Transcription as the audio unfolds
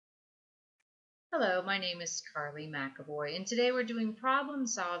Hello, my name is Carly McAvoy, and today we're doing problem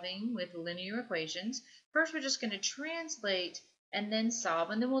solving with linear equations. First, we're just going to translate and then solve,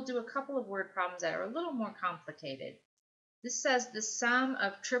 and then we'll do a couple of word problems that are a little more complicated. This says the sum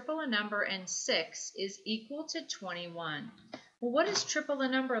of triple a number and 6 is equal to 21. Well, what does triple a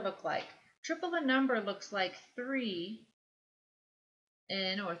number look like? Triple a number looks like 3n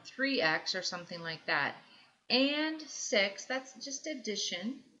or 3x or something like that. And 6, that's just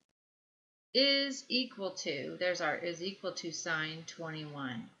addition, is equal to, there's our is equal to sign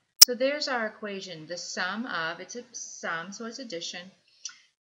 21. So there's our equation. The sum of, it's a sum, so it's addition,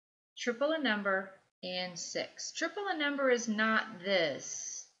 triple a number and 6. Triple a number is not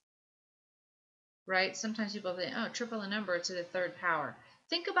this, right? Sometimes people think, oh, triple a number to the third power.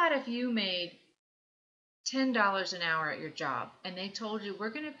 Think about if you made $10 an hour at your job and they told you, we're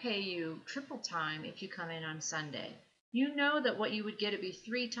going to pay you triple time if you come in on Sunday. You know that what you would get would be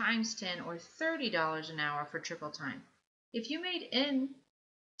 3 times 10 or $30 an hour for triple time. If you made in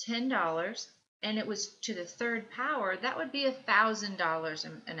 $10 and it was to the third power, that would be $1,000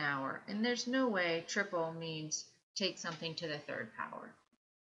 an hour. And there's no way triple means take something to the third power.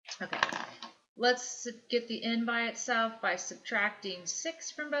 Okay, let's get the n by itself by subtracting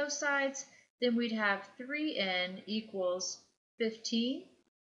 6 from both sides. Then we'd have 3n equals 15.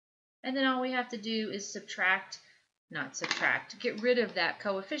 And then all we have to do is get rid of that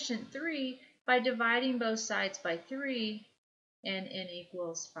coefficient 3 by dividing both sides by 3, and n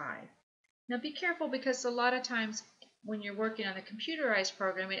equals 5. Now be careful, because a lot of times when you're working on the computerized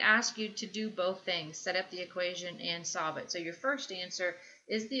program, it asks you to do both things, set up the equation and solve it. So your first answer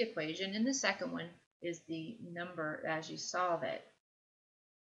is the equation, and the second one is the number as you solve it.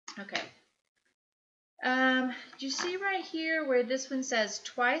 Okay. Do you see right here where this one says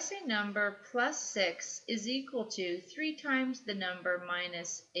twice a number plus 6 is equal to 3 times the number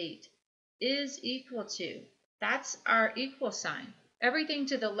minus 8 is equal to? That's our equal sign. Everything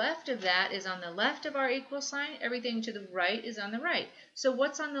to the left of that is on the left of our equal sign. Everything to the right is on the right. So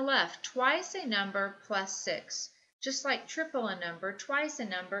what's on the left? Twice a number plus 6. Just like triple a number, twice a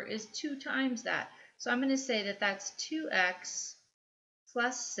number is 2 times that. So I'm going to say that that's 2x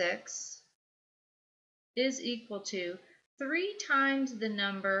plus 6 is equal to 3 times the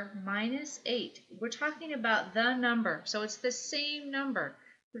number minus 8. We're talking about the number, so it's the same number.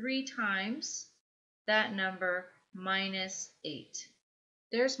 3 times that number minus 8.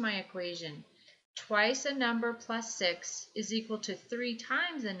 There's my equation. Twice a number plus 6 is equal to 3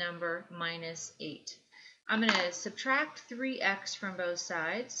 times a number minus 8. I'm going to subtract 3x from both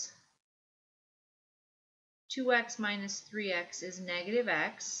sides. 2x minus 3x is negative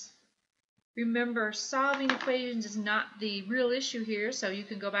x. Remember, solving equations is not the real issue here, so you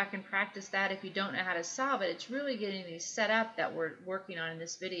can go back and practice that if you don't know how to solve it. It's really getting these set up that we're working on in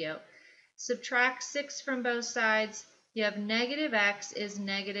this video. Subtract 6 from both sides. You have negative x is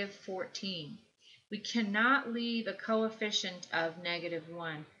negative 14. We cannot leave a coefficient of negative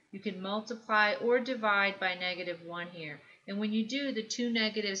 1. You can multiply or divide by negative 1 here. And when you do, the two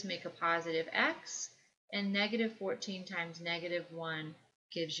negatives make a positive x, and negative 14 times negative 1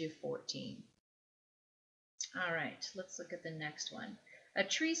 gives you 14. All right, let's look at the next one. A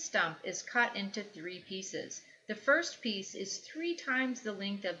tree stump is cut into 3 pieces. The first piece is 3 times the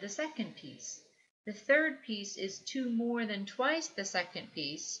length of the second piece. The third piece is 2 more than twice the second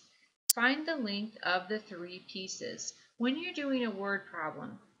piece. Find the length of the 3 pieces. When you're doing a word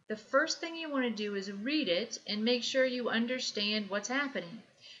problem, the first thing you want to do is read it and make sure you understand what's happening.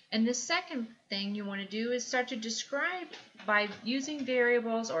 And the second thing you want to do is start to describe, by using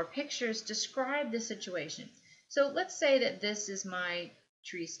variables or pictures, describe the situation. So let's say that this is my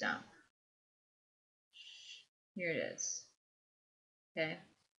tree stump. Here it is. Okay.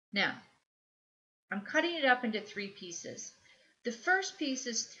 Now, I'm cutting it up into 3 pieces. The first piece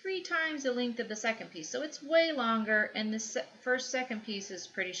is 3 times the length of the second piece, so it's way longer, and the second piece is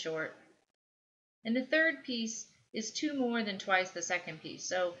pretty short. And the third piece is 2 more than twice the second piece.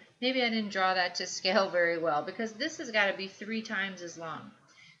 So maybe I didn't draw that to scale very well, because this has got to be 3 times as long.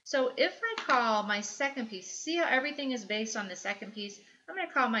 So if I call my second piece, see how everything is based on the second piece? I'm going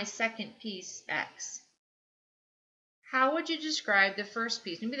to call my second piece x. How would you describe the first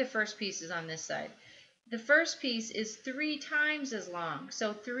piece? Maybe the first piece is on this side. The first piece is 3 times as long,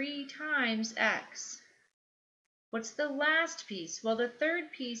 so 3 times x. What's the last piece? Well, the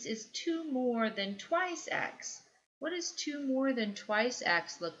third piece is 2 more than twice x. What does 2 more than twice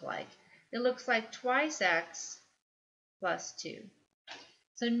x look like? It looks like twice x plus 2.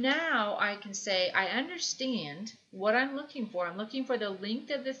 So now I can say I understand what I'm looking for. I'm looking for the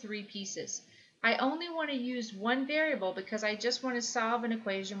length of the 3 pieces. I only want to use one variable because I just want to solve an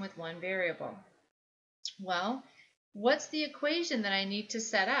equation with one variable. Well, what's the equation that I need to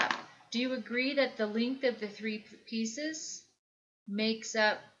set up? Do you agree that the length of the three pieces makes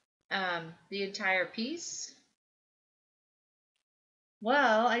up the entire piece?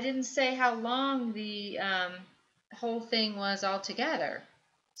 Well, I didn't say how long the whole thing was altogether.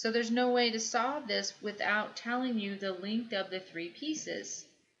 So there's no way to solve this without telling you the length of the three pieces.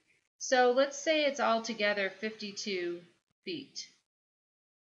 So let's say it's altogether 52 feet.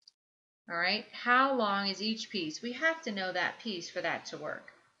 All right, how long is each piece? We have to know that piece for that to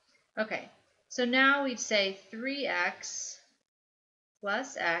work. Okay, so now we'd say 3x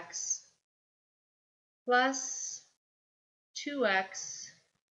plus x plus 2x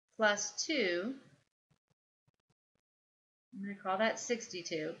plus 2, I'm going to call that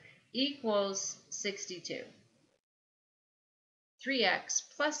 62, equals 62. 3x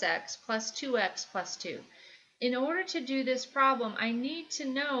plus 2x plus 2. In order to do this problem, I need to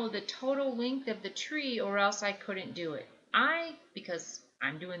know the total length of the tree or else I couldn't do it. Because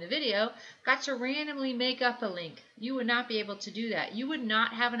I'm doing the video, got to randomly make up a length. You would not be able to do that. You would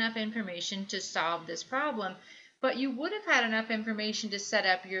not have enough information to solve this problem, but you would have had enough information to set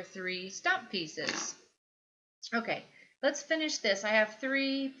up your three stump pieces. Okay, let's finish this. I have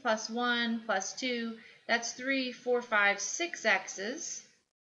 3 plus 1 plus 2. That's 3, 4, 5, 6 x's.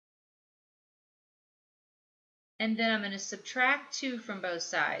 And then I'm going to subtract 2 from both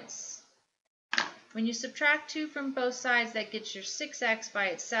sides. When you subtract 2 from both sides, that gets your 6x by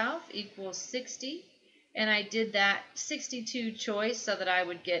itself equals 60. And I did that 62 choice so that I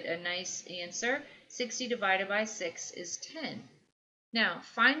would get a nice answer. 60 divided by 6 is 10. Now,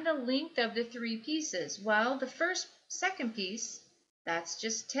 find the length of the three pieces. Well, the second piece, that's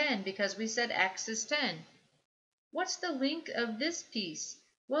just 10 because we said x is 10. What's the length of this piece?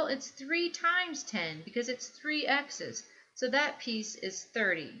 Well, it's 3 times 10 because it's 3 x's. So that piece is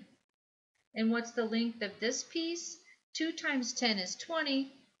 30. And what's the length of this piece? 2 times 10 is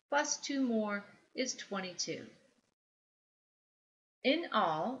 20, plus 2 more is 22. In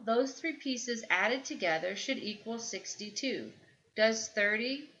all, those three pieces added together should equal 62. Does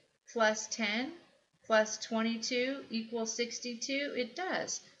 30 plus 10 plus 22 equal 62? It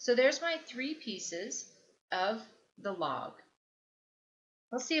does. So there's my three pieces of the log.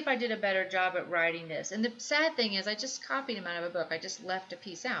 Let's see if I did a better job at writing this. And the sad thing is I just copied them out of a book. I just left a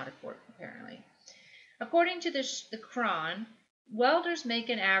piece out, apparently. According to the Cron, welders make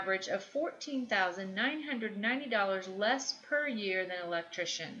an average of $14,990 less per year than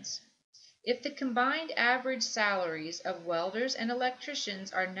electricians. If the combined average salaries of welders and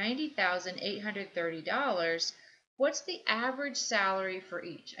electricians are $90,830, what's the average salary for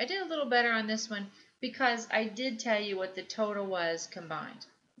each? I did a little better on this one because I did tell you what the total was combined.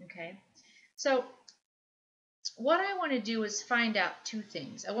 Okay, so what I want to do is find out two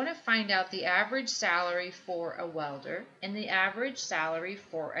things. I want to find out the average salary for a welder and the average salary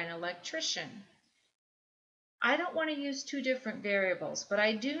for an electrician. I don't want to use two different variables, but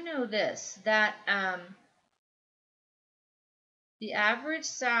I do know this, that the average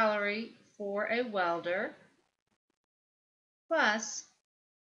salary for a welder plus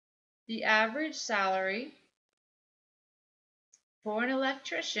the average salary for an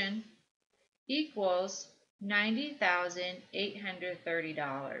electrician equals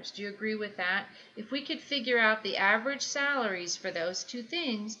 $90,830. Do you agree with that? If we could figure out the average salaries for those two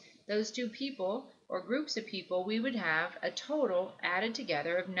things, those two people or groups of people, we would have a total added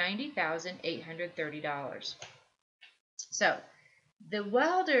together of $90,830. So the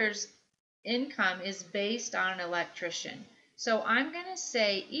welder's income is based on an electrician. So I'm going to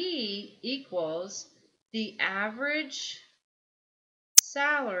say E equals the average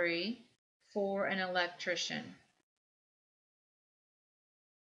salary for an electrician.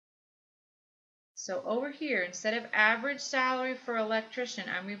 So over here, instead of average salary for electrician,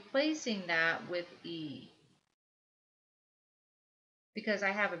 I'm replacing that with E, because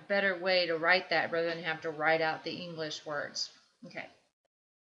I have a better way to write that rather than have to write out the English words. Okay.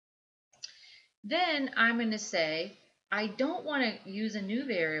 Then I'm going to say, I don't want to use a new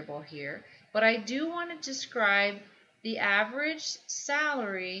variable here, but I do want to describe the average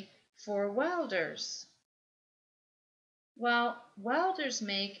salary for welders. Well, welders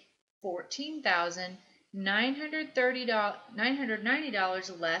make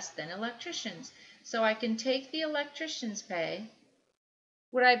 $14,990 less than electricians. So I can take the electrician's pay.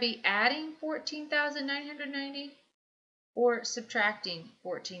 Would I be adding $14,990 or subtracting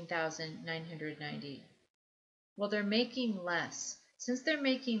 $14,990? Well, they're making less. Since they're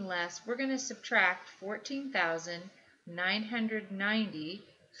making less, we're going to subtract $14,990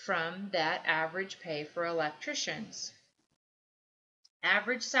 from that average pay for electricians.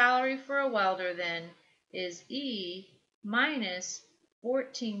 Average salary for a welder then is E minus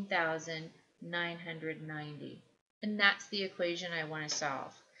 14,990. And that's the equation I want to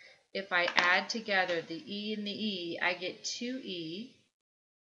solve. If I add together the E and the E, I get 2E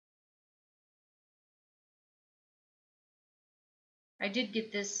I did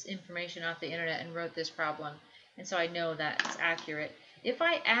get this information off the internet and wrote this problem, and so I know that it's accurate. If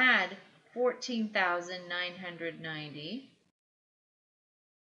I add 14,990,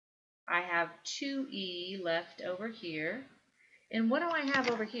 I have 2E left over here. And what do I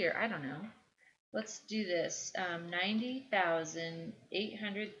have over here? I don't know. Let's do this.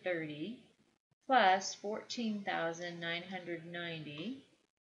 90,830 plus 14,990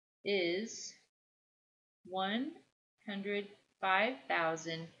 is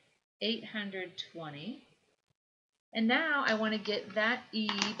 105,820. And now I want to get that E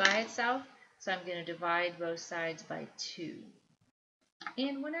by itself, so I'm going to divide both sides by 2.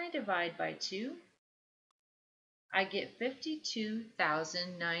 And when I divide by 2, I get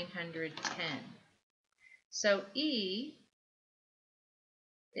 52,910. So E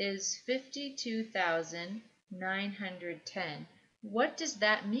is 52,910. What does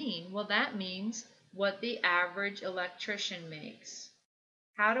that mean? Well, that means what the average electrician makes.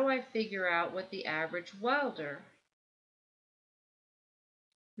 How do I figure out what the average welder?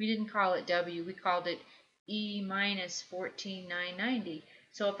 We didn't call it W, we called it E minus 14,990.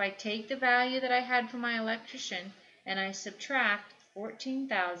 So if I take the value that I had for my electrician and I subtract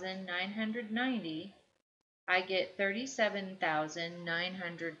 14,990, I get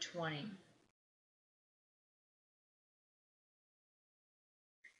 37,920.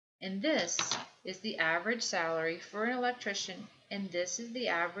 And this is the average salary for an electrician, and this is the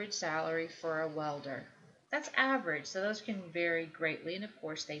average salary for a welder. That's average, so those can vary greatly, and of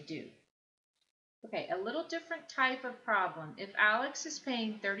course they do. Okay, a little different type of problem. If Alex is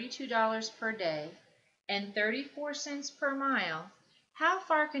paying $32 per day and 34 cents per mile, how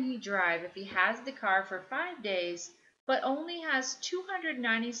far can he drive if he has the car for 5 days but only has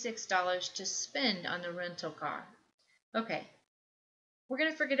 $296 to spend on the rental car? Okay, we're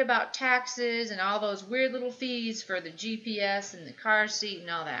going to forget about taxes and all those weird little fees for the GPS and the car seat and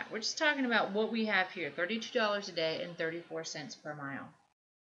all that. We're just talking about what we have here, $32 a day and 34 cents per mile.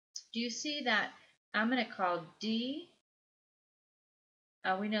 Do you see that? I'm going to call D,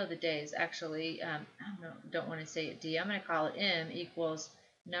 we know the days actually, I don't want to say it D, I'm going to call it M equals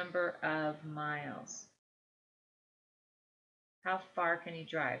number of miles. How far can he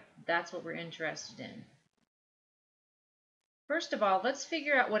drive? That's what we're interested in. First of all, let's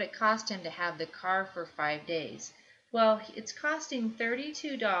figure out what it cost him to have the car for 5 days. Well, it's costing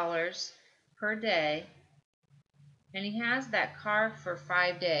 $32 per day, and he has that car for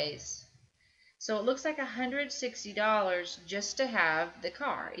 5 days. So it looks like $160 just to have the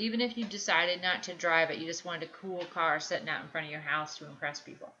car. Even if you decided not to drive it, you just wanted a cool car sitting out in front of your house to impress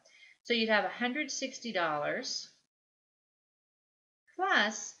people. So you'd have $160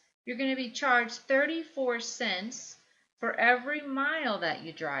 plus you're going to be charged 34 cents for every mile that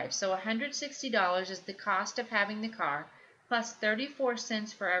you drive. So $160 is the cost of having the car plus 34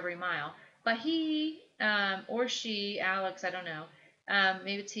 cents for every mile. But he or she, Alex, I don't know,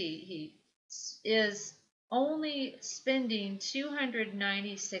 maybe it's he is only spending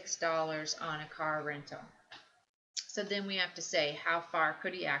 $296 on a car rental. So then we have to say, how far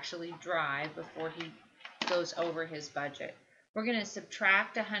could he actually drive before he goes over his budget? We're going to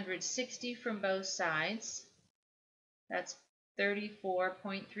subtract 160 from both sides. That's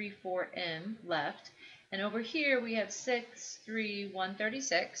 34.34 M left. And over here we have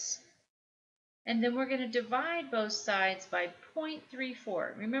 136. And then we're going to divide both sides by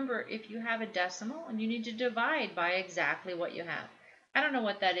 0.34. Remember, if you have a decimal and you need to divide by exactly what you have. I don't know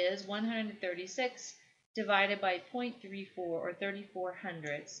what that is. 136 divided by 0.34 or 34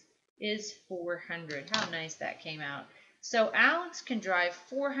 hundredths is 400. How nice that came out. So Alex can drive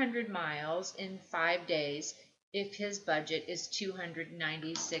 400 miles in 5 days if his budget is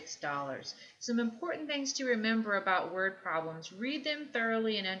 $296. Some important things to remember about word problems. Read them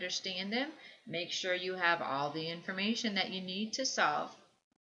thoroughly and understand them. Make sure you have all the information that you need to solve.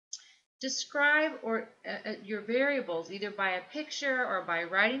 Describe your variables either by a picture or by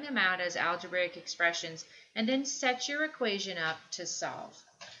writing them out as algebraic expressions, and then set your equation up to solve.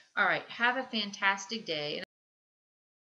 All right, have a fantastic day.